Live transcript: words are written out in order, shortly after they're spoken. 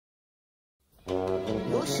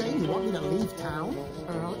you're saying you want me to leave town?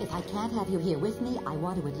 Earl, if I can't have you here with me, I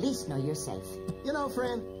want to at least know you're safe. You know,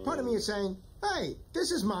 Fran, part of me is saying, hey,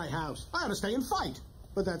 this is my house. I ought to stay and fight.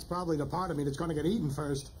 But that's probably the part of me that's going to get eaten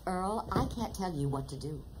first. Earl, I can't tell you what to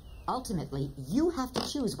do. Ultimately, you have to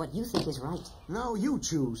choose what you think is right. No, you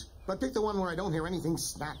choose. But pick the one where I don't hear anything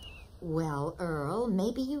snap. Well, Earl,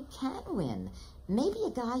 maybe you can win. Maybe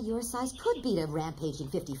a guy your size could beat a rampaging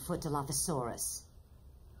 50-foot Dilophosaurus.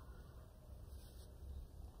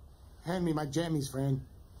 Hand me my jammies, Fran.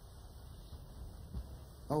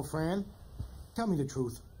 Oh, Fran, tell me the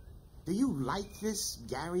truth. Do you like this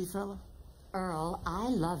Gary fella? Earl, I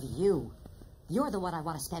love you. You're the one I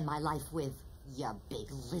want to spend my life with, you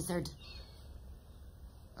big lizard.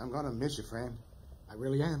 I'm gonna miss you, Fran. I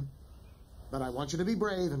really am. But I want you to be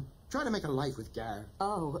brave and try to make a life with Gary.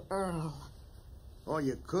 Oh, Earl. Or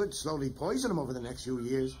you could slowly poison him over the next few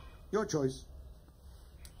years. Your choice.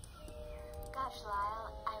 Gosh,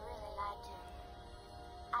 Lyle, I really liked you.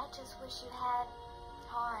 I just wish you had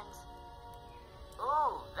horns.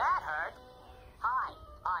 Ooh, that hurt. Hi,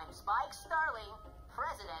 I'm Spike Sterling,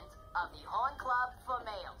 president of the Horn Club for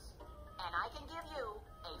Males. And I can give you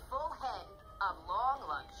a full head of long,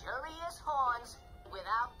 luxurious horns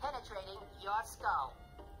without penetrating your skull.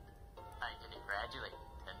 I didn't graduate,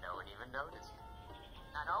 and no one even noticed.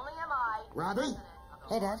 Not only am I... Robbie?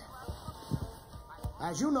 Hey, Dad.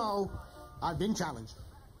 As you know, I've been challenged.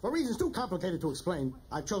 For reasons too complicated to explain,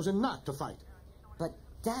 I've chosen not to fight. But,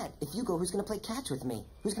 Dad, if you go, who's going to play catch with me?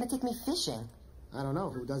 Who's going to take me fishing? I don't know.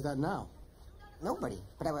 Who does that now? Nobody.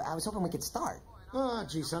 But I was hoping we could start. Oh,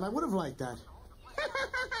 gee, son, I would have liked that.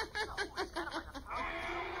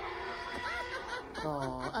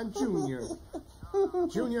 Oh, and Junior.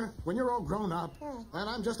 Junior, when you're all grown up, and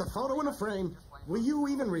I'm just a photo in a frame, will you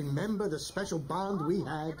even remember the special bond we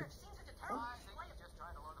had?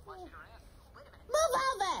 Move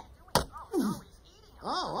over!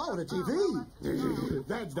 Oh, the TV.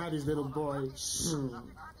 That's Daddy's little boy.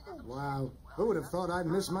 Wow, who would have thought I'd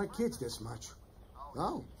miss my kids this much?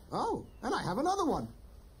 Oh, and I have another one.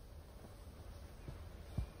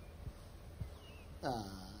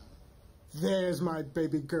 There's my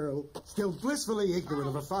baby girl, still blissfully ignorant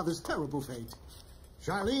of her father's terrible fate.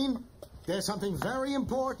 Charlene, there's something very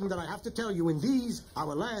important that I have to tell you in these,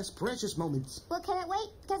 our last precious moments. Well, can it wait?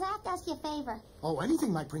 Because I have to ask you a favor. Oh,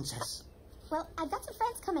 anything, my princess. Well, I've got some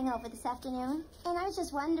friends coming over this afternoon, and I was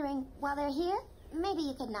just wondering, while they're here, maybe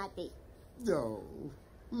you could not be. No,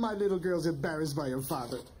 my little girl's embarrassed by her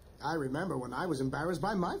father. I remember when I was embarrassed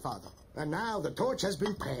by my father. And now the torch has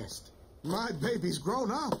been passed. My baby's grown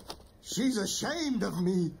up. She's ashamed of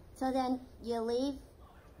me. So then, you leave?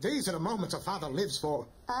 These are the moments a father lives for.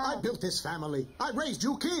 I built this family. I raised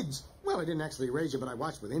you kids. Well, I didn't actually raise you, but I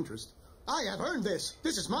watched with interest. I have earned this.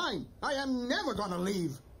 This is mine. I am never gonna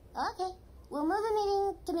leave. Okay. We'll move a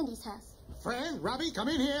meeting to Mindy's house. Fran, Robbie, come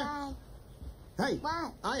in here. Bye. Hey.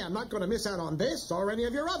 What? I am not gonna miss out on this or any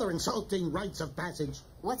of your other insulting rites of passage.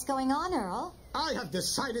 What's going on, Earl? I have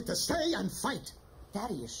decided to stay and fight. Dad,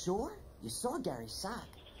 are you sure? You saw Gary's sock.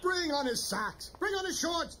 Bring on his socks. Bring on his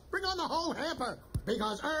shorts. Bring on the whole hamper.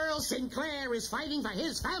 Because Earl Sinclair is fighting for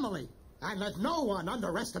his family. And let no one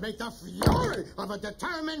underestimate the fury of a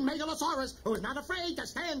determined megalosaurus who's not afraid to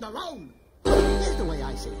stand alone. Here's the way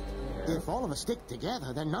I see it. If all of us stick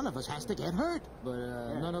together, then none of us has to get hurt.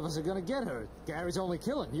 But none of us are gonna get hurt. Gary's only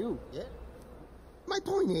killing you. Yeah. My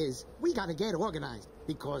point is, we gotta get organized.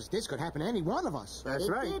 Because this could happen to any one of us. That's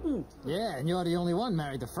right. Didn't. Yeah, and you're the only one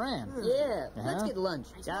married to Fran. Yeah, let's get lunch.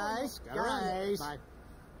 Guys, Bye.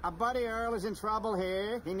 our buddy Earl is in trouble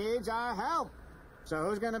here. He needs our help. So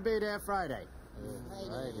who's gonna be there Friday?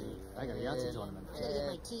 Friday. I got a Yahtzee tournament. I gotta get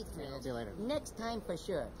my teeth drilled. See you later. Next time for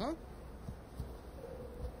sure, huh?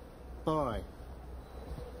 Boy.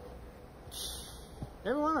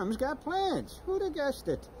 Every one of them's got plans. Who'd have guessed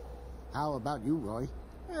it? How about you, Roy?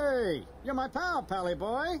 Hey, you're my pal, Pally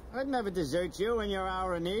boy. I'd never desert you in your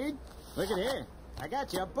hour of need. Look at here. I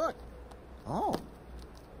got you a book. Oh.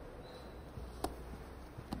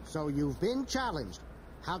 So you've been challenged.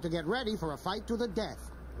 How to get ready for a fight to the death.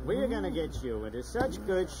 We're gonna get you into such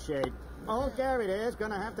good shape. Old Gary there's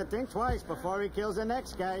gonna have to think twice before he kills the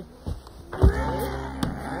next guy.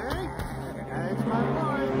 Hey, that's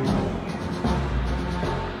my boy.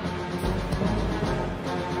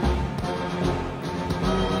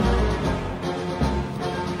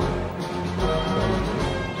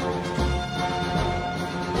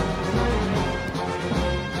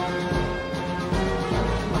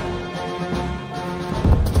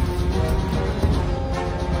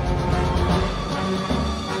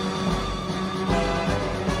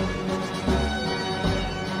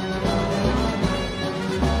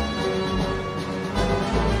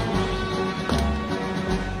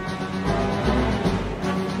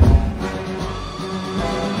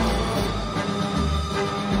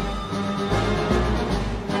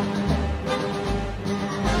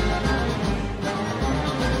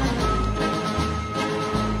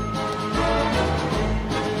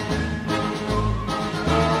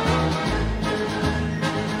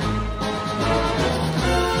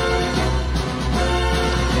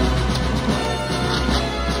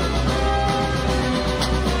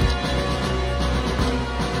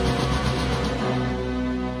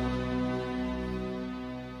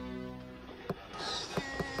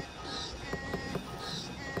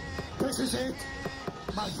 it.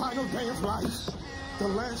 My final day of life. The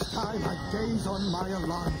last time I gaze on my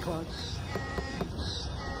alarm clock.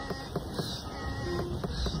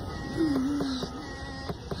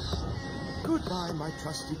 Goodbye, my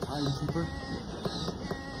trusty timekeeper.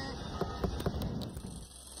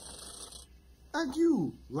 And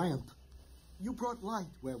you, lamp. You brought light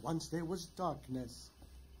where once there was darkness.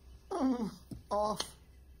 Off,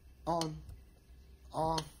 on,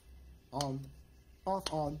 off, on,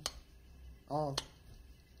 off, on, off,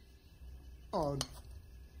 on.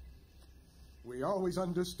 We always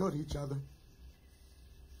understood each other.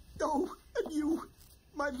 Oh, and you,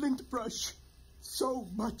 my lint brush. So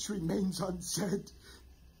much remains unsaid.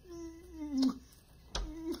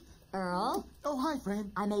 Earl? Oh, hi,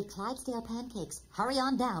 Fran. I made Clydesdale pancakes. Hurry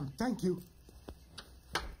on down. Thank you.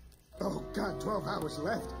 Oh, God, 12 hours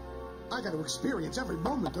left. I got to experience every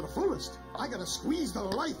moment to the fullest. I got to squeeze the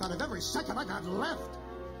life out of every second I got left.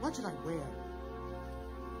 What should I wear?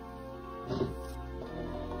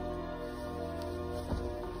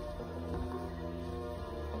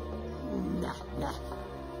 Nah.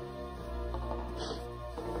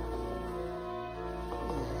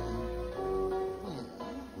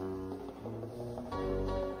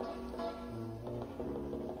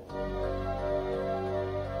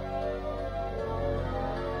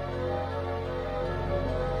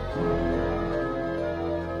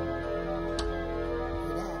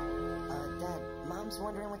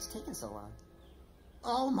 Wondering what's taking so long.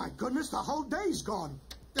 Oh, my goodness, the whole day's gone.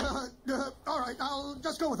 All right, I'll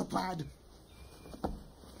just go with the plaid.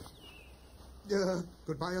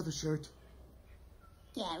 Goodbye, other shirt.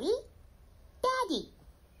 Gary? Daddy?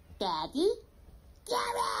 Daddy?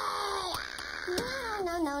 Gary!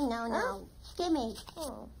 No. Give me.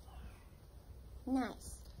 Oh.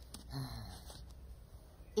 Nice.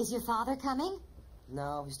 Is your father coming?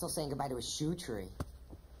 No, he's still saying goodbye to his shoe tree.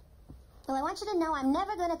 Well, I want you to know I'm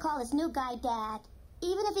never going to call this new guy Dad.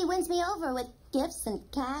 Even if he wins me over with gifts and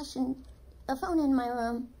cash and a phone in my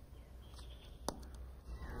room.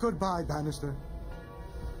 Goodbye, banister.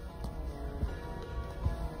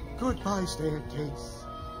 Goodbye, staircase.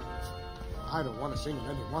 I don't want to single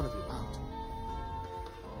any one of you out.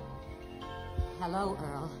 Hello,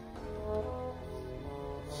 Earl.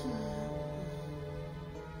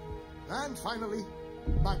 And finally,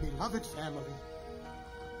 my beloved family.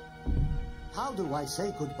 How do I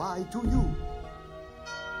say goodbye to you?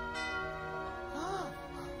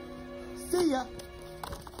 See ya.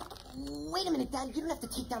 Wait a minute, Dad. You don't have to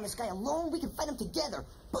take down this guy alone. We can fight him together.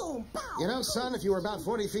 Boom, pow. You know, son, if you were about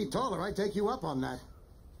 40 feet taller, I'd take you up on that.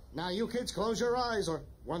 Now, you kids, close your eyes, or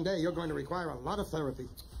one day you're going to require a lot of therapy.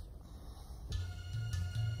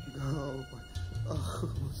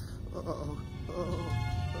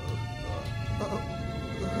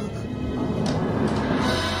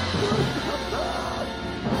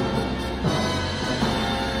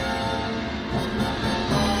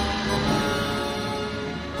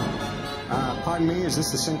 Pardon me, is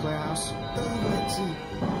this the Sinclair house? Let's see.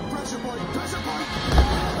 Pressure point!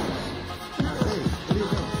 Hey, what are you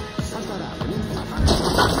doing? Shut that out.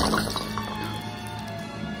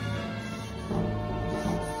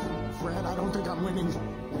 Fred, I don't think I'm winning.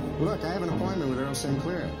 Look, I have an appointment with Earl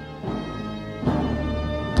Sinclair.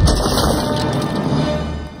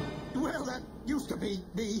 Well, that used to be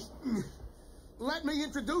me. Let me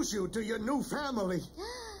introduce you to your new family.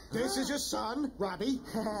 This is your son, Robbie.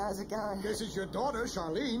 How's it going? This is your daughter,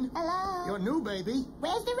 Charlene. Hello? Your new baby.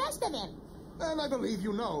 Where's the rest of him? And I believe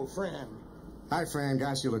you know, Fran. Hi, Fran.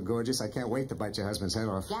 Gosh, you look gorgeous. I can't wait to bite your husband's head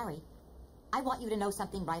off. Gary, I want you to know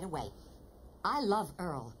something right away. I love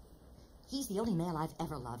Earl. He's the only male I've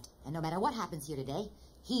ever loved. And no matter what happens here today,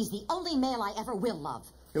 he's the only male I ever will love.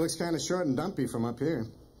 He looks kind of short and dumpy from up here.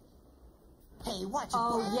 Hey, watch it.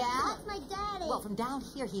 Oh, Dad. yeah? That's my daddy. Well, from down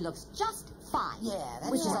here, he looks just fine. Yeah,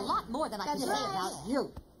 that's Which is right. a lot more than I can That's say right. about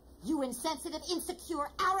you. You insensitive, insecure,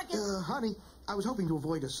 arrogant... Honey, I was hoping to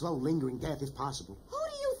avoid a slow, lingering death if possible. Who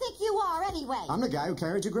do you think you are, anyway? I'm the guy who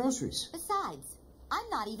carried your groceries. Besides, I'm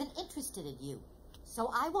not even interested in you.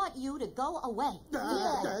 So I want you to go away. Can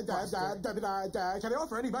I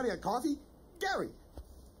offer anybody a coffee? Gary.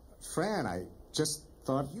 Fran, I just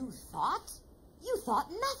thought... You thought? You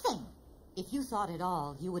thought nothing. If you thought at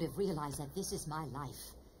all, you would have realized that this is my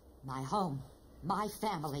life, my home, my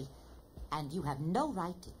family, and you have no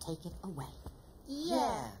right to take it away.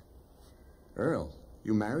 Yeah. Earl,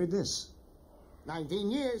 you married this? 19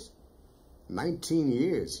 years. 19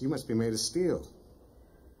 years. You must be made of steel.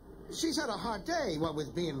 She's had a hard day, what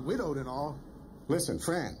with being widowed and all. Listen,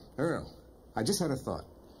 Fran, Earl, I just had a thought.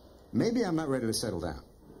 Maybe I'm not ready to settle down.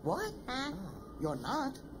 What? Huh? You're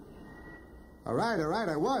not? All right,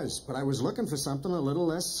 I was. But I was looking for something a little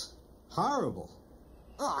less horrible.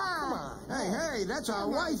 Oh, come on. Hey, that's our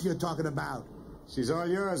wife you're talking about. She's all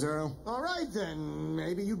yours, Earl. All right, then.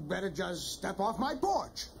 Maybe you'd better just step off my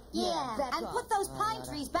porch. Yeah. And put those pine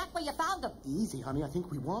trees back where you found them. Easy, honey. I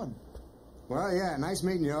think we won. Well, yeah, nice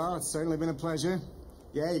meeting you all. It's certainly been a pleasure.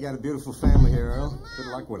 Yeah, you got a beautiful family here, Earl. Good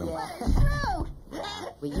luck with them.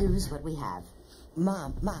 We use what we have.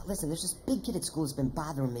 Mom, listen, there's this big kid at school who's been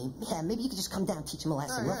bothering me. Yeah, maybe you could just come down and teach him a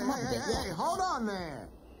lesson. Rough him up a bit. Hey, hold on there.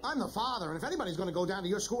 I'm the father, and if anybody's going to go down to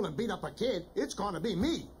your school and beat up a kid, it's going to be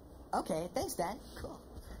me. Okay, thanks, Dad. Cool.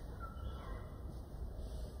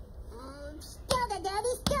 Still the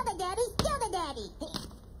daddy, still the daddy, still the daddy.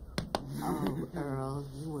 Oh, Earl,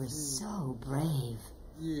 you were so brave.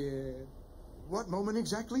 Yeah. What moment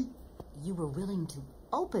exactly? You were willing to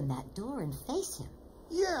open that door and face him.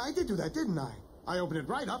 Yeah, I did do that, didn't I? I opened it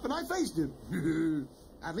right up and I faced him.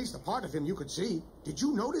 At least a part of him you could see. Did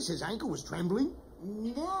you notice his ankle was trembling?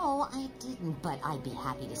 No, I didn't, but I'd be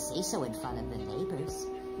happy to say so in front of the neighbors.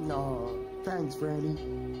 No, thanks,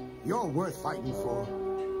 Franny. You're worth fighting for.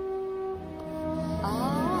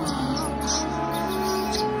 Oh.